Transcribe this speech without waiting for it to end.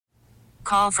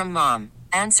Call from mom.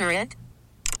 Answer it.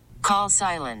 Call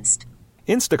silenced.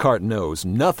 Instacart knows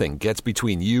nothing gets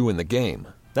between you and the game.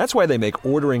 That's why they make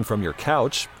ordering from your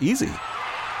couch easy.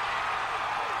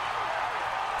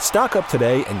 Stock up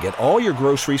today and get all your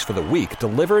groceries for the week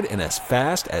delivered in as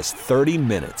fast as 30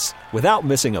 minutes without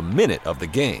missing a minute of the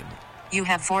game. You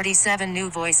have 47 new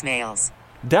voicemails.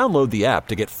 Download the app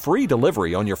to get free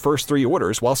delivery on your first 3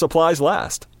 orders while supplies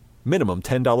last. Minimum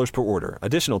 $10 per order.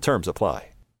 Additional terms apply.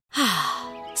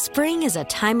 Spring is a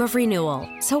time of renewal,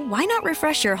 so why not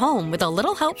refresh your home with a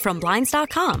little help from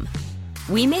Blinds.com?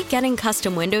 We make getting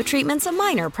custom window treatments a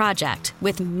minor project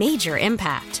with major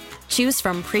impact. Choose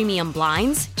from premium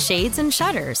blinds, shades, and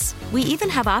shutters. We even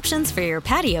have options for your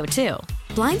patio, too.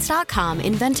 Blinds.com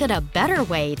invented a better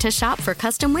way to shop for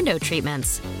custom window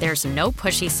treatments. There's no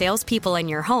pushy salespeople in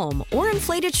your home or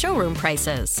inflated showroom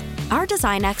prices. Our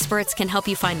design experts can help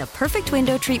you find the perfect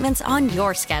window treatments on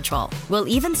your schedule. We'll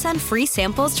even send free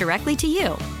samples directly to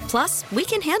you. Plus, we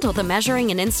can handle the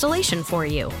measuring and installation for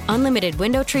you. Unlimited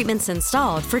window treatments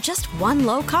installed for just one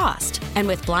low cost. And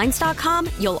with Blinds.com,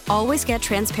 you'll always get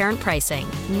transparent pricing.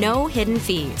 No hidden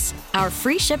fees. Our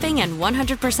free shipping and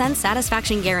 100%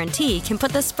 satisfaction guarantee can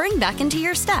put the spring back into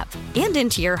your step and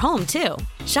into your home, too.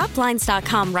 Shop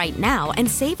Blinds.com right now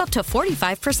and save up to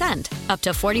 45%. Up to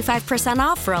 45%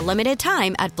 off for a limited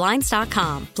time at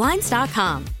Blinds.com.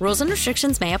 Blinds.com. Rules and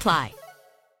restrictions may apply.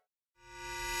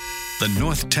 The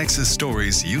North Texas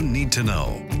stories you need to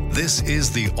know. This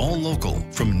is the All Local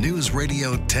from News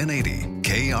Radio 1080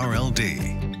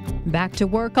 KRLD. Back to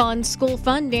work on school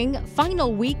funding.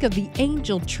 Final week of the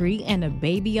Angel Tree and a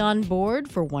baby on board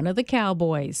for one of the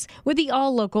Cowboys. With the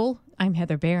All Local, I'm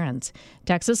Heather Behrens.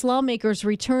 Texas lawmakers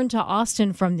return to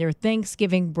Austin from their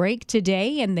Thanksgiving break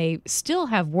today, and they still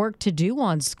have work to do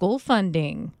on school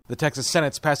funding. The Texas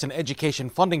Senate's passed an education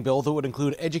funding bill that would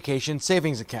include education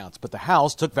savings accounts, but the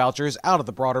House took vouchers out of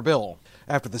the broader bill.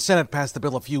 After the Senate passed the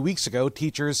bill a few weeks ago,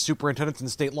 teachers, superintendents,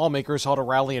 and state lawmakers held a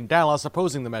rally in Dallas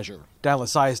opposing the measure.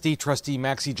 Dallas ISD trustee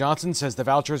Maxie Johnson says the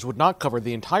vouchers would not cover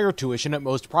the entire tuition at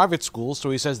most private schools,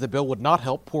 so he says the bill would not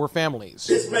help poor families.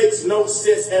 This makes no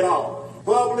sense at all.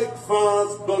 Public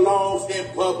funds belongs in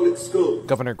public schools.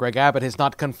 Governor Greg Abbott has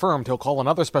not confirmed he'll call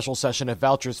another special session if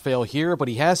vouchers fail here, but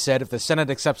he has said if the Senate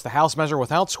accepts the House measure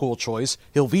without school choice,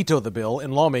 he'll veto the bill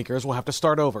and lawmakers will have to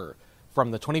start over.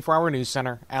 From the 24-Hour News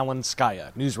Center, Alan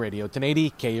Skaya, News Radio 1080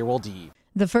 KRLD.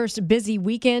 The first busy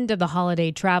weekend of the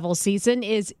holiday travel season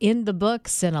is in the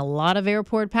books, and a lot of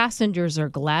airport passengers are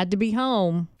glad to be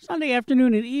home. Sunday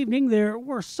afternoon and evening, there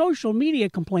were social media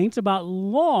complaints about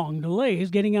long delays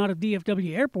getting out of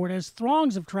DFW Airport as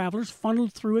throngs of travelers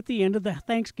funneled through at the end of the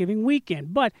Thanksgiving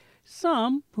weekend. But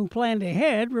some who planned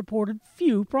ahead reported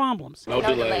few problems. No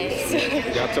delays.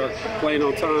 Got to our plane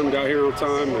on time, got here on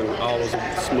time, and all was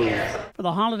smooth. For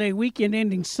the holiday weekend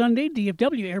ending Sunday,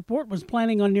 DFW Airport was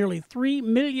planning on nearly 3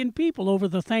 million people over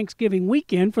the Thanksgiving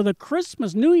weekend. For the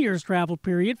Christmas New Year's travel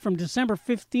period from December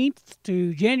 15th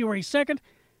to January 2nd,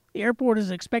 the airport is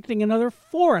expecting another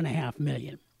 4.5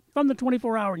 million. From the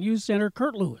 24-Hour News Center,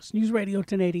 Kurt Lewis, News Radio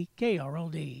 1080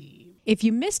 KRLD. If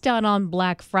you missed out on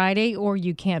Black Friday or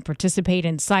you can't participate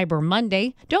in Cyber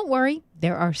Monday, don't worry.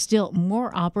 There are still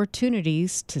more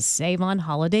opportunities to save on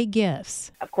holiday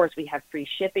gifts. Of course, we have free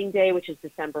shipping day, which is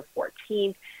December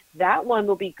 14th. That one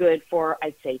will be good for,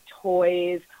 I'd say,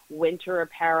 toys, winter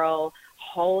apparel,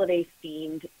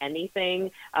 holiday-themed anything.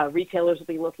 Retailers will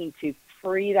be looking to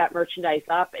free that merchandise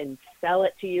up and sell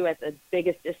it to you at the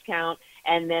biggest discount.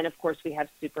 And then, of course, we have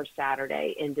Super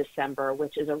Saturday in December,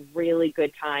 which is a really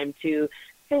good time to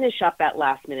finish up that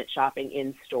last-minute shopping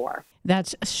in store.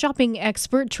 That's shopping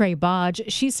expert Trey Bodge.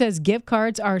 She says gift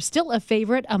cards are still a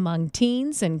favorite among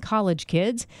teens and college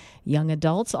kids. Young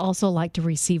adults also like to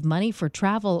receive money for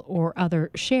travel or other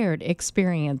shared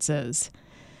experiences.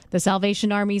 The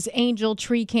Salvation Army's Angel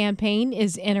Tree campaign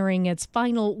is entering its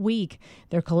final week.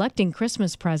 They're collecting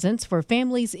Christmas presents for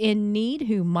families in need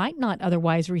who might not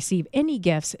otherwise receive any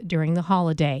gifts during the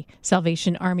holiday.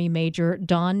 Salvation Army Major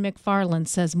Dawn McFarland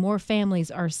says more families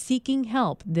are seeking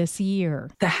help this year.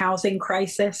 The housing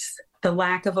crisis, the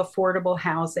lack of affordable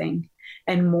housing,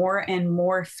 and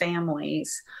more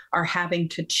families are having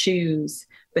to choose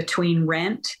between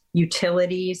rent,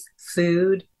 utilities,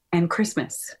 food, and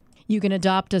Christmas. You can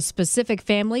adopt a specific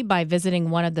family by visiting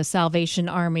one of the Salvation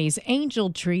Army's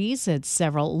Angel Trees at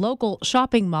several local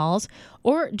shopping malls,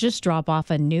 or just drop off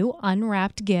a new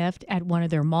unwrapped gift at one of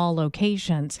their mall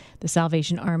locations. The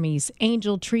Salvation Army's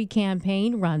Angel Tree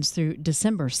campaign runs through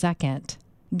December 2nd.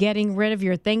 Getting rid of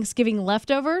your Thanksgiving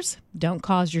leftovers? Don't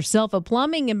cause yourself a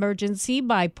plumbing emergency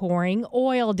by pouring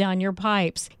oil down your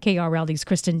pipes. KRLD's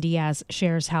Kristen Diaz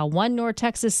shares how one North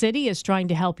Texas city is trying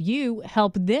to help you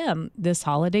help them this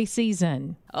holiday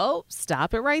season. Oh,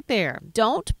 stop it right there.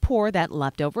 Don't pour that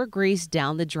leftover grease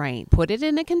down the drain. Put it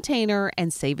in a container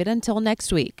and save it until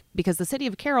next week, because the city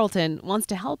of Carrollton wants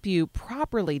to help you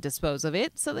properly dispose of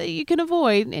it so that you can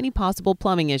avoid any possible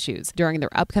plumbing issues. During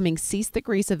their upcoming Cease the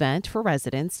Grease event for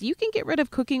residents, you can get rid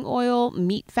of cooking oil,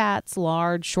 meat fats,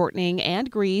 lard, shortening, and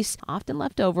grease, often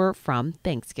left over from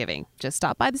Thanksgiving. Just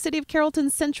stop by the City of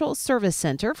Carrollton's Central Service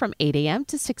Center from 8 a.m.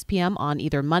 to 6 p.m. on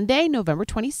either Monday, November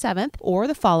 27th, or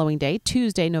the following day,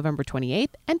 Tuesday, November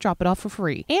 28th, and drop it off for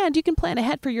free. And you can plan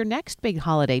ahead for your next big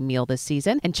holiday meal this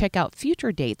season and check out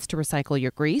future dates to recycle your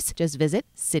grease. Just visit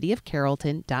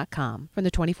cityofcarrollton.com. From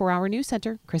the 24-Hour News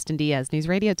Center, Kristen Diaz, News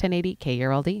Radio 1080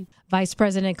 KRLD. Vice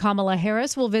President Kamala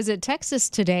Harris will visit Texas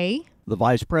today. The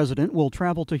vice president will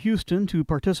travel to Houston to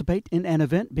participate in an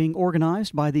event being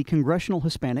organized by the Congressional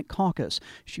Hispanic Caucus.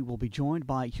 She will be joined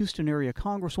by Houston area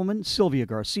Congresswoman Sylvia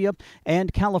Garcia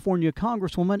and California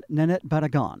Congresswoman Nanette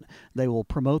Barragan. They will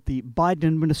promote the Biden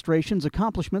administration's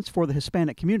accomplishments for the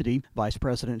Hispanic community. Vice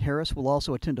President Harris will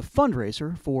also attend a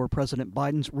fundraiser for President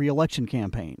Biden's re-election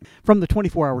campaign. From the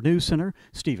 24-Hour News Center,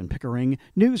 Stephen Pickering,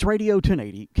 News Radio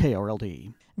 1080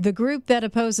 KRLD. The group that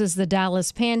opposes the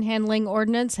Dallas panhandling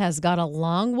ordinance has got a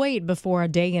long wait before a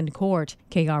day in court.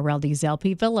 KRLD's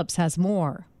LP Phillips has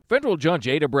more. Federal Judge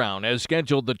Ada Brown has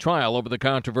scheduled the trial over the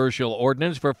controversial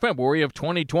ordinance for February of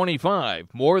 2025,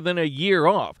 more than a year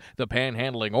off. The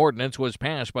panhandling ordinance was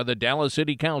passed by the Dallas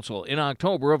City Council in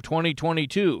October of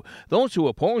 2022. Those who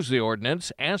oppose the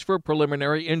ordinance asked for a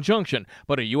preliminary injunction,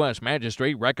 but a U.S.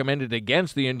 magistrate recommended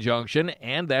against the injunction,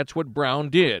 and that's what Brown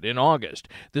did in August.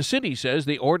 The city says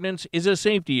the ordinance is a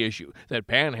safety issue, that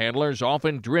panhandlers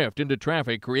often drift into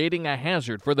traffic, creating a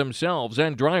hazard for themselves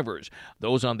and drivers.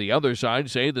 Those on the other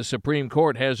side say the Supreme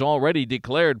Court has already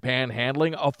declared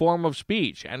panhandling a form of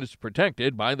speech and is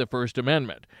protected by the First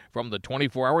Amendment. From the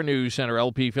 24-Hour News Center,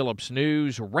 LP Phillips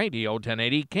News Radio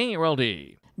 1080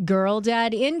 KRLD. Girl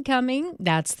dad incoming.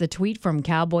 That's the tweet from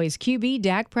Cowboys QB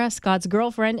Dak Prescott's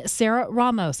girlfriend, Sarah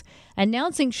Ramos,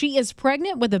 announcing she is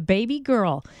pregnant with a baby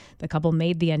girl. The couple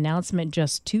made the announcement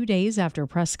just 2 days after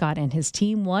Prescott and his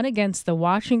team won against the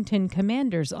Washington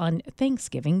Commanders on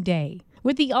Thanksgiving Day.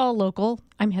 With the All Local,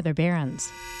 I'm Heather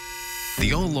Behrens.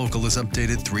 The All Local is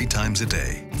updated 3 times a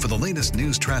day. For the latest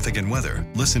news, traffic, and weather,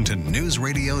 listen to News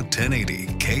Radio 1080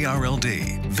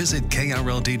 KRLD. Visit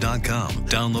KRLD.com,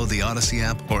 download the Odyssey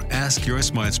app, or ask your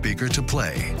smart speaker to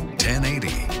play 1080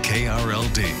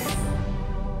 KRLD.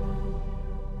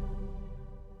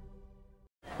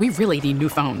 We really need new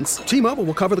phones. T-Mobile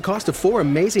will cover the cost of 4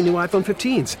 amazing new iPhone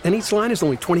 15s, and each line is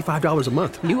only $25 a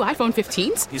month. New iPhone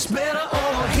 15s? It's better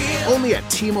over here. Only at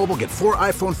T-Mobile, get 4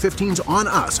 iPhone 15s on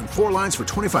us and 4 lines for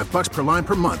 $25 per line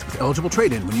per month with eligible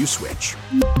trade-in when you switch.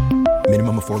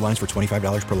 Minimum of 4 lines for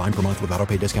 $25 per line per month with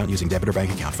autopay discount using debit or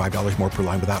bank account. $5 more per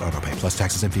line without autopay, plus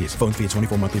taxes and fees. Phone fee at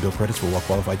 24 monthly bill credits for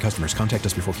well-qualified customers. Contact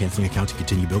us before canceling account to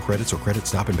continue bill credits or credit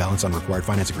stop and balance on required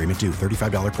finance agreement due.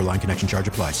 $35 per line connection charge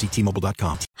applies. See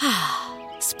T-Mobile.com.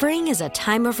 Spring is a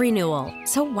time of renewal,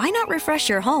 so why not refresh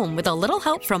your home with a little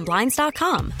help from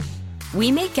Blinds.com?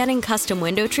 We make getting custom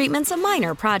window treatments a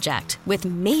minor project with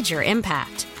major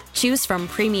impact. Choose from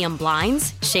premium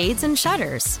blinds, shades, and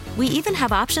shutters. We even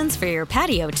have options for your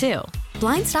patio, too.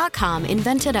 Blinds.com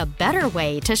invented a better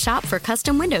way to shop for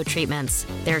custom window treatments.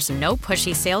 There's no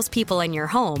pushy salespeople in your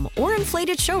home or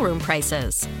inflated showroom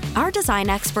prices. Our design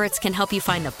experts can help you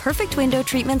find the perfect window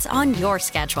treatments on your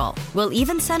schedule. We'll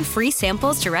even send free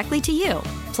samples directly to you.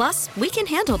 Plus, we can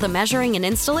handle the measuring and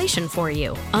installation for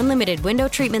you. Unlimited window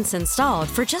treatments installed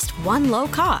for just one low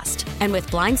cost. And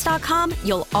with Blinds.com,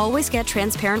 you'll always get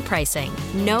transparent pricing.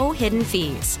 No hidden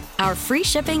fees. Our free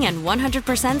shipping and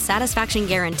 100% satisfaction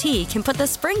guarantee can put the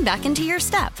spring back into your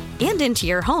step and into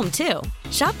your home, too.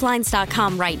 Shop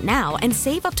Blinds.com right now and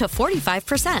save up to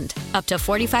 45%. Up to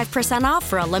 45% off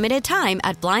for a limited time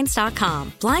at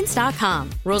Blinds.com. Blinds.com.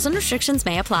 Rules and restrictions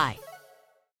may apply.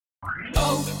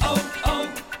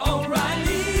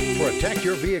 O'Reilly. Protect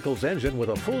your vehicle's engine with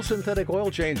a full synthetic oil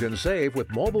change and save with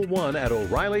Mobile One at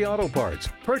O'Reilly Auto Parts.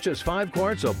 Purchase 5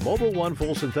 quarts of Mobile One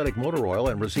full synthetic motor oil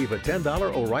and receive a $10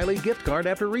 O'Reilly gift card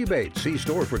after rebate. See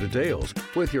store for details.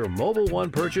 With your Mobile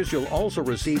One purchase, you'll also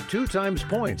receive 2 times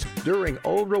points during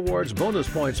O Rewards Bonus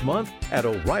Points Month at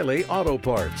O'Reilly Auto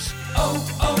Parts.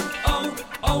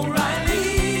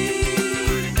 O'Reilly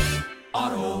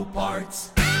Auto Parts.